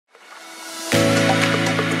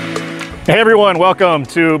Hey everyone, welcome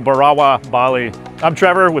to Barawa, Bali. I'm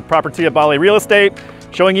Trevor with Propertia Bali Real Estate,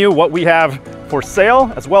 showing you what we have for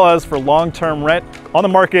sale as well as for long-term rent on the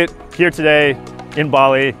market here today in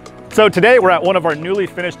Bali. So today we're at one of our newly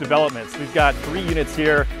finished developments. We've got 3 units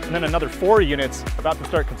here and then another 4 units about to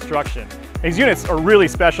start construction. These units are really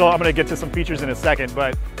special. I'm gonna get to some features in a second,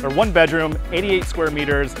 but they're 1 bedroom, 88 square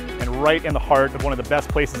meters, and right in the heart of one of the best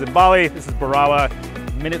places in Bali. This is Barawa,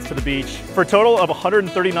 minutes to the beach, for a total of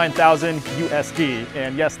 139,000 USD.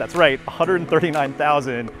 And yes, that's right,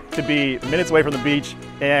 139,000 to be minutes away from the beach.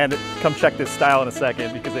 And come check this style in a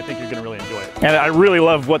second because I think you're gonna really enjoy it. And I really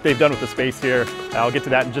love what they've done with the space here. I'll get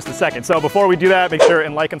to that in just a second. So before we do that, make sure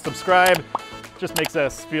and like and subscribe. Just makes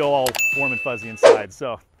us feel all warm and fuzzy inside.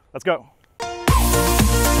 So let's go.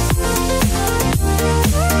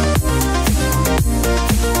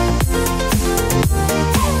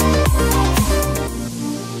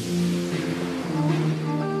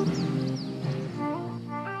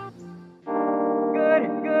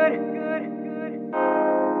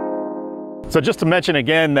 So just to mention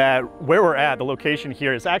again that where we're at, the location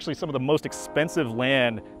here is actually some of the most expensive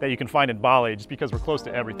land that you can find in Bali, just because we're close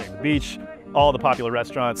to everything. The beach, all the popular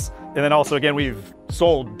restaurants. And then also again, we've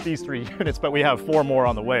sold these 3 units, but we have 4 more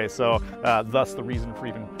on the way. So thus the reason for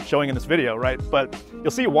even showing in this video, right? But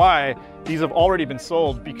you'll see why these have already been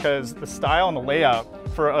sold, because the style and the layout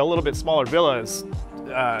for a little bit smaller villas,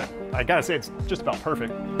 I gotta say it's just about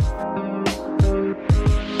perfect.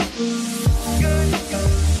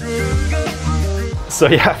 So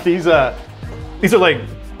yeah, these are like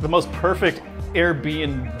the most perfect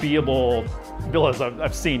Airbnb-able villas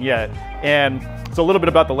I've seen yet. And it's a little bit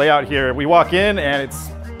about the layout here. We walk in and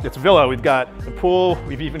it's villa. We've got the pool,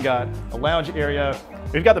 we've even got a lounge area.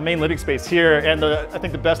 We've got the main living space here, and I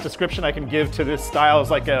think the best description I can give to this style is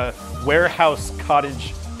like a warehouse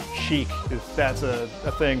cottage chic, if that's a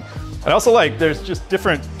thing. And also, like, there's just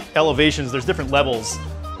different elevations, there's different levels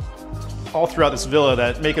all throughout this villa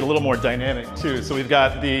that make it a little more dynamic too. So we've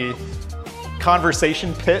got the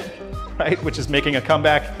conversation pit, right, which is making a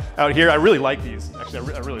comeback out here. I really like these,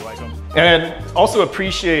 actually, I really like them. And also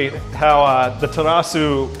appreciate how the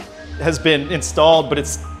terrasu has been installed, but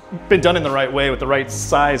it's been done in the right way with the right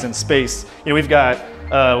size and space. You know, we've got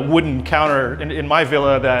a wooden counter in my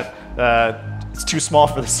villa that it's too small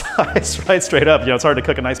for the size, right, straight up. You know, it's hard to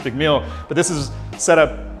cook a nice big meal, but this is set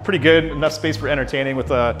up pretty good, enough space for entertaining with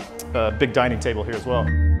a big dining table here as well.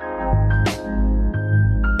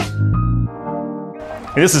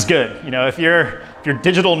 And this is good, you know, if you're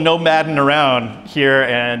digital nomading around here,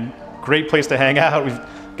 and great place to hang out. We've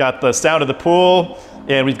got the sound of the pool,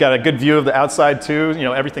 and we've got a good view of the outside too. You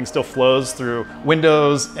know, everything still flows through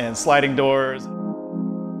windows and sliding doors.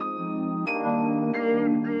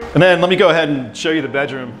 And then let me go ahead and show you the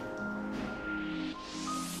bedroom.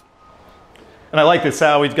 And I like this,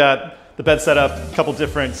 how we've got the bed set up, a couple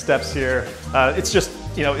different steps here. It's just,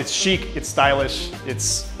 you know, it's chic, it's stylish,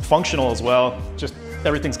 it's functional as well. Just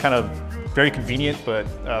everything's kind of very convenient, but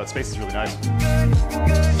the space is really nice.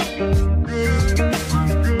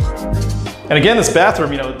 And again, this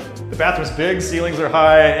bathroom, you know, the bathroom's big, ceilings are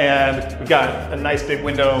high, and we've got a nice big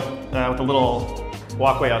window with a little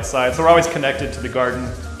walkway outside. So we're always connected to the garden.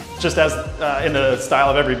 Just as in the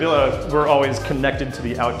style of every villa, we're always connected to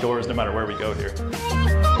the outdoors no matter where we go here.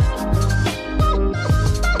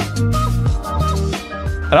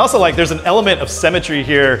 And also, like, there's an element of symmetry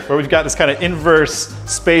here where we've got this kind of inverse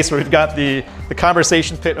space where we've got the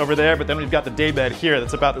conversation pit over there, but then we've got the day bed here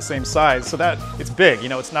that's about the same size. So that it's big, you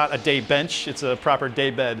know, it's not a day bench, it's a proper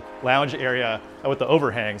day bed lounge area with the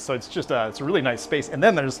overhang. So it's just it's a really nice space. And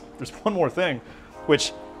then there's one more thing,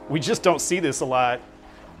 which we just don't see this a lot.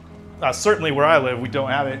 Certainly where I live, we don't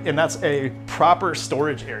have it, and that's a proper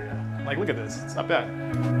storage area. Like, look at this, it's not bad.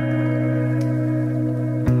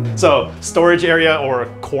 So, storage area or a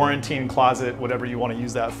quarantine closet, whatever you want to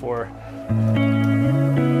use that for.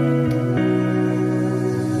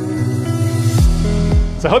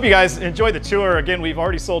 So I hope you guys enjoyed the tour. Again, we've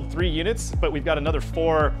already sold 3 units, but we've got another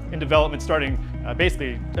 4 in development starting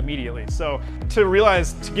basically immediately. So to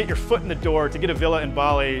get your foot in the door, to get a villa in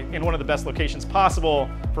Bali in one of the best locations possible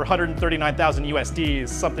for 139,000 USD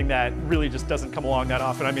is something that really just doesn't come along that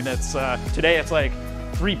often. I mean, it's today it's like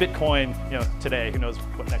 3 Bitcoin, you know, today. Who knows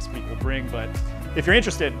what next week will bring, but if you're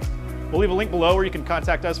interested, we'll leave a link below where you can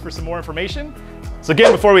contact us for some more information. So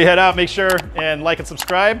again, before we head out, make sure and like and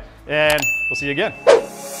subscribe, and we'll see you again.